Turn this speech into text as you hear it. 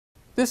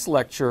This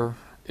lecture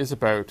is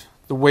about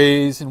the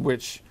ways in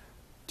which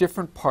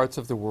different parts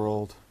of the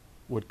world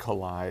would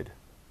collide.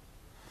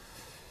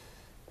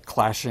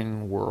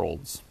 Clashing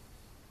worlds.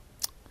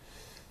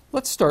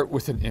 Let's start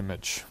with an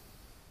image.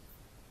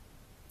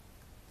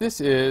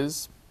 This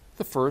is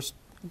the first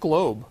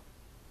globe.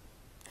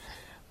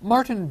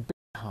 Martin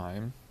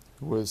Behnheim,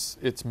 who was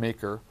its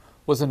maker,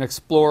 was an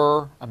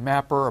explorer, a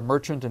mapper, a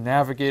merchant, a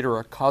navigator,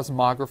 a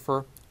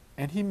cosmographer,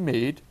 and he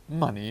made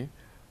money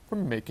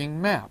from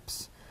making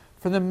maps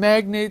for the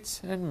magnates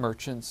and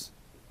merchants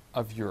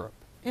of Europe,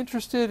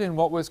 interested in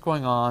what was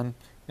going on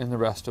in the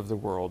rest of the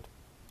world.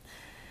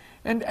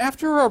 And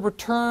after a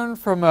return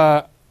from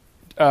a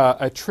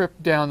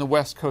trip down the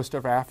west coast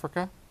of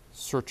Africa,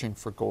 searching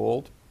for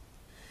gold,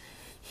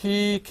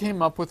 he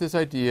came up with this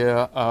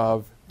idea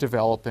of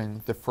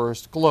developing the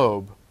first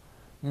globe,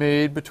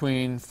 made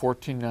between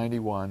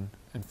 1491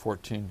 and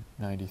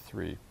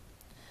 1493.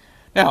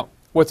 Now,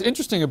 what's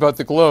interesting about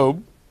the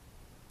globe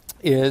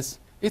is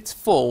it's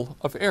full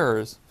of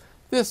errors.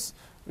 This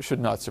should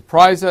not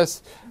surprise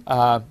us.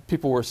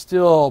 People were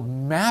still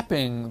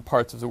mapping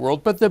parts of the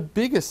world, but the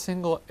biggest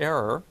single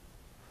error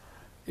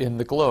in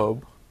the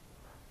globe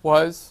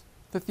was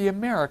that the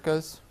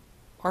Americas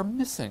are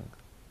missing.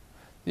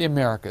 The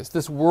Americas,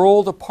 this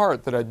world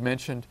apart that I'd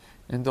mentioned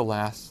in the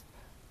last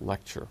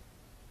lecture.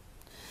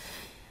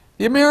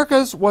 The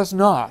Americas was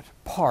not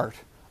part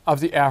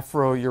of the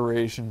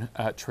Afro-Eurasian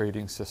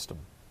trading system.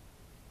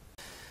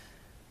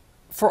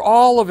 For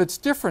all of its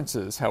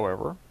differences,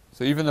 however,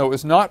 so even though it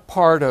was not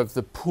part of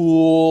the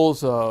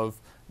pools of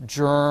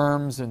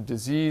germs and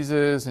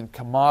diseases and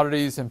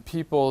commodities and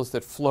peoples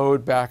that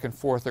flowed back and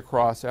forth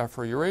across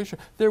Afro-Eurasia,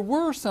 there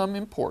were some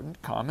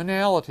important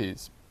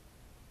commonalities.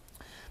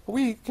 But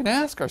we can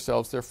ask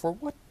ourselves, therefore,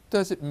 what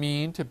does it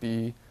mean to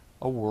be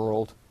a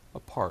world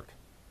apart?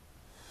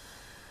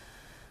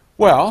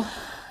 Well,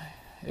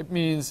 it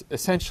means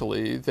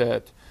essentially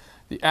that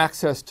the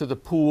access to the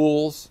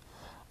pools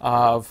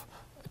of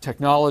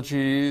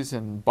technologies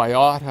and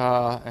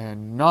biota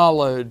and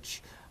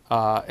knowledge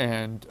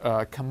and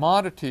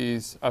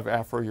commodities of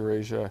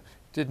Afro-Eurasia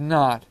did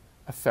not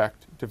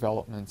affect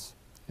developments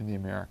in the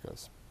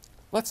Americas.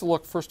 Let's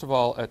look first of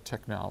all at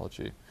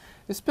technology.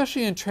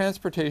 Especially in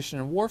transportation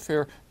and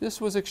warfare,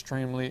 this was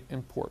extremely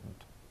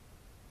important.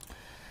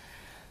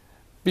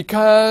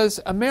 Because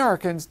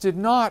Americans did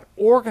not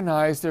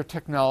organize their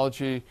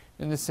technology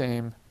in the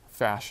same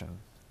fashion.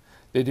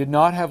 They did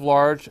not have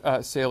large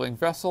sailing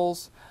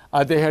vessels.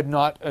 They had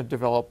not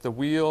developed the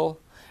wheel.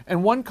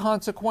 And one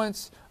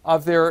consequence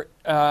of their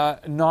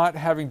not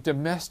having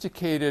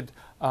domesticated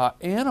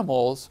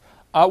animals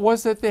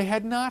was that they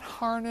had not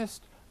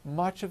harnessed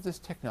much of this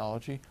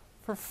technology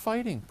for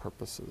fighting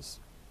purposes.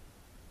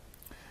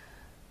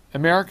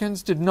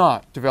 Americans did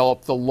not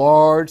develop the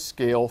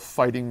large-scale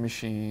fighting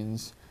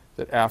machines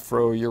that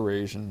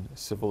Afro-Eurasian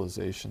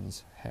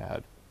civilizations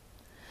had.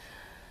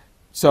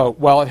 So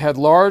while it had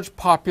large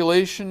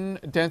population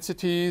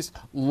densities,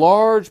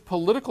 large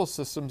political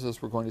systems,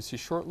 as we're going to see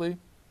shortly,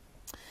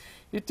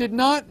 it did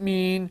not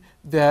mean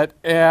that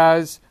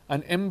as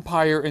an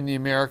empire in the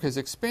Americas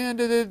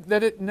expanded,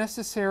 that it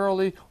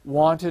necessarily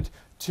wanted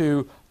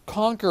to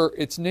conquer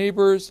its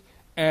neighbors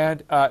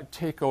and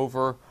take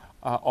over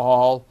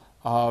all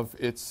of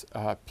its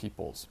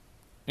peoples.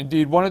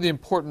 Indeed, one of the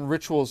important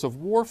rituals of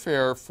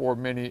warfare for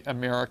many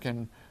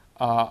American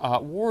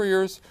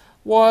warriors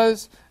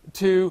was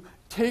to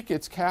take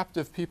its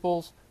captive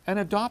peoples and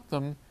adopt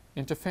them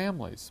into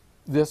families.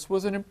 This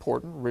was an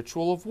important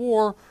ritual of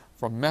war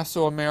from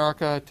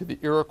Mesoamerica to the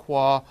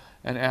Iroquois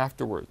and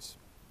afterwards.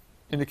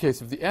 In the case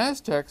of the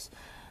Aztecs,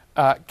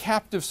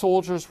 captive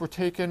soldiers were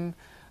taken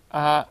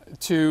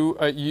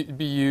to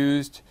be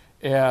used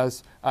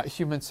as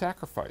human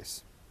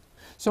sacrifice.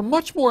 So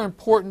much more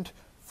important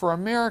for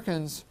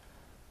Americans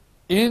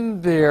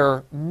in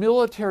their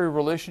military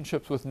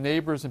relationships with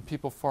neighbors and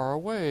people far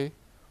away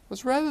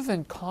was rather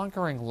than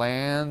conquering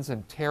lands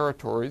and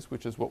territories,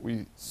 which is what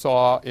we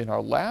saw in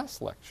our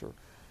last lecture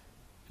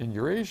in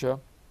Eurasia,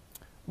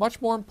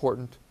 much more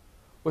important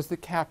was the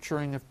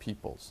capturing of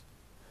peoples.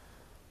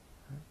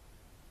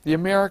 The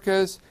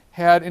Americas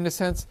had, in a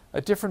sense,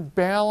 a different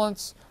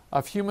balance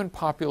of human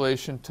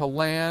population to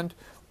land,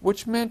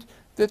 which meant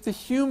that the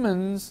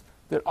humans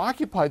that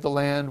occupied the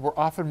land were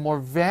often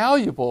more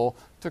valuable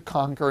to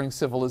conquering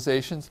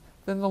civilizations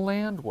than the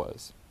land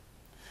was.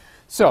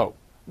 So,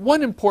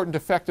 one important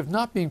effect of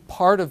not being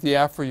part of the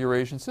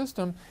Afro-Eurasian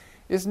system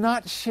is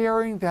not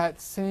sharing that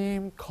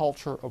same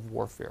culture of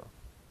warfare.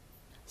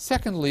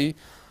 Secondly,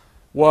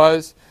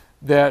 was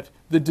that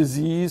the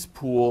disease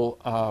pool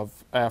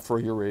of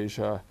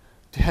Afro-Eurasia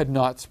had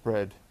not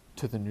spread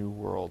to the New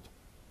World.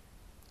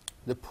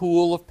 The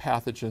pool of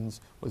pathogens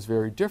was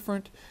very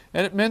different,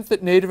 and it meant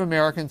that Native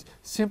Americans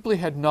simply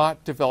had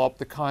not developed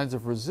the kinds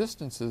of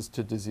resistances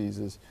to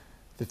diseases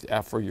that the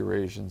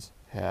Afro-Eurasians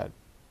had.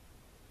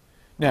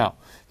 Now,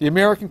 the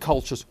American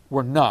cultures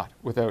were not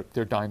without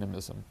their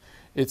dynamism.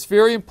 It's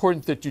very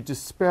important that you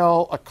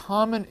dispel a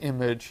common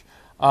image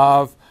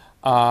of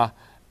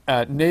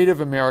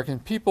Native American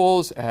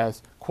peoples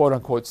as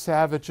quote-unquote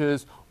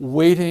savages,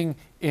 waiting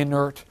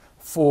inert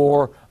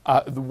for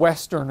the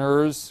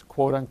Westerners,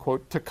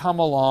 quote-unquote, to come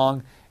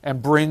along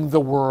and bring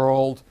the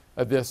world,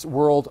 this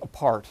world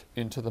apart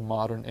into the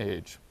modern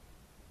age.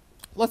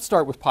 Let's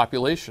start with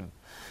population.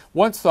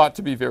 Once thought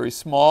to be very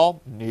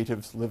small,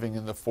 natives living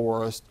in the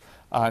forest,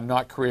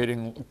 not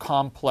creating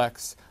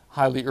complex,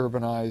 highly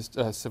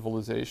urbanized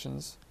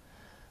civilizations.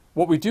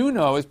 What we do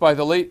know is by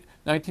the late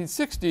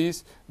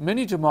 1960s,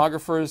 many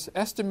demographers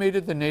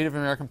estimated the Native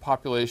American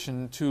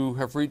population to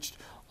have reached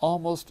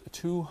almost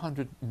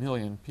 200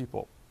 million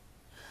people.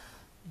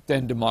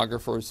 Then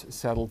demographers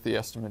settled the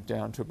estimate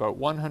down to about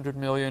 100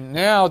 million.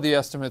 Now the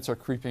estimates are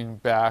creeping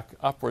back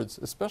upwards,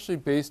 especially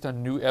based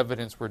on new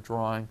evidence we're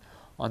drawing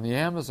on the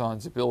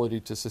Amazon's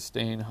ability to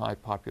sustain high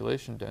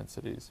population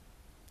densities.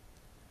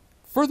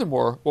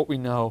 Furthermore, what we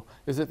know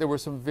is that there were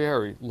some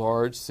very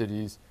large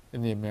cities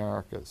in the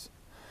Americas,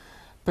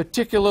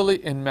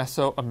 particularly in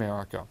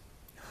Mesoamerica,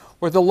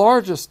 where the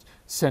largest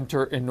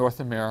center in North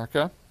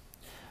America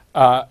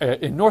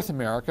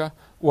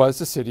was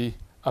the city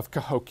of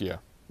Cahokia,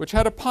 which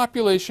had a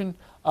population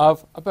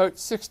of about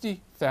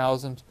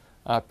 60,000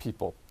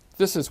 people.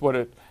 This is what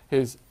it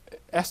is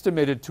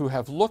estimated to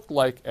have looked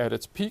like at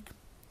its peak.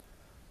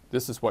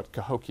 This is what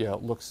Cahokia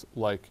looks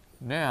like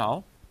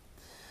now.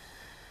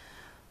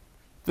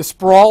 The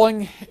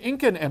sprawling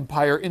Incan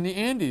Empire in the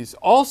Andes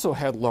also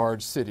had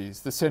large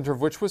cities, the center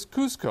of which was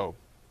Cuzco,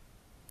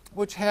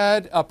 which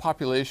had a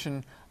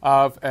population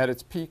of, at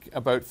its peak,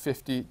 about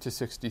 50 to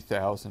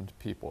 60,000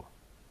 people.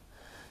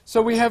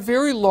 So we have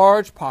very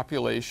large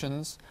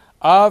populations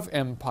of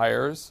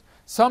empires,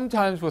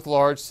 sometimes with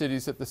large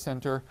cities at the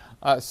center,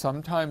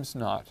 sometimes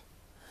not.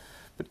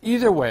 But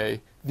either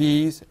way,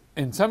 these,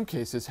 in some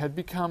cases, had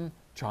become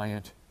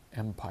giant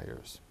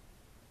empires.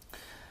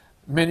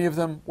 Many of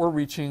them were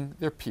reaching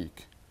their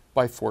peak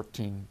by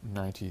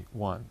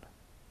 1491.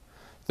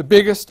 The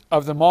biggest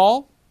of them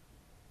all,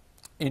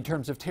 in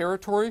terms of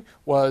territory,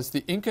 was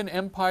the Incan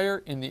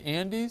Empire in the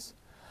Andes,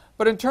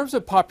 but in terms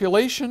of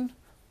population,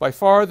 by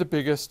far the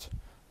biggest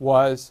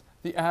was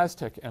the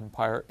Aztec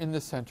Empire in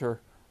the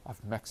center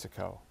of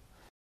Mexico.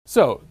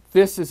 So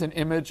this is an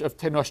image of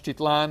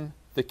Tenochtitlan,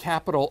 the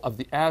capital of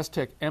the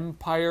Aztec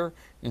Empire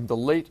in the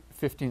late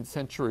 15th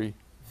century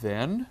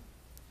then.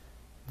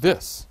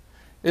 This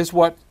is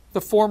what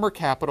the former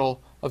capital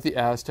of the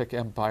Aztec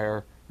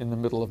Empire in the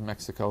middle of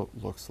Mexico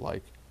looks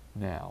like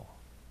now.